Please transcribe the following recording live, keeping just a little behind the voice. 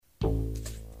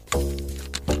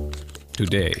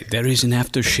Today, there is an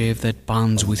aftershave that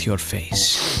bonds with your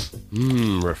face.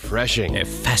 Refreshing. A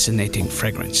fascinating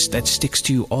fragrance that sticks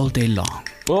to you all day long.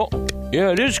 Well,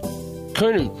 yeah, it is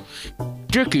kind of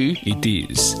sticky. It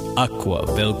is Aqua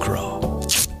Velcro.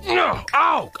 No!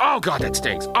 Oh, God, that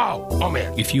stinks. Oh,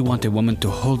 man. If you want a woman to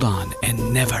hold on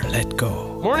and never let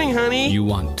go, Morning, honey. you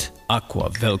want Aqua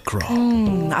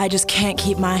Velcro. I just can't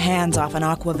keep my hands off an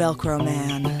Aqua Velcro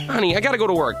man. Honey, I gotta go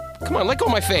to work. Come on, let go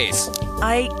of my face.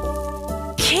 I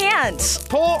can't.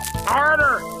 Pull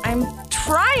harder. I'm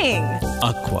trying.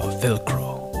 Aqua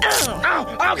Velcro.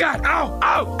 Ow! Oh, God!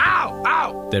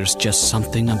 Ow! There's just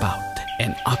something about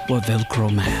an Aqua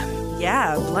Velcro man.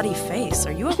 Yeah, bloody face.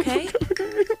 Are you okay?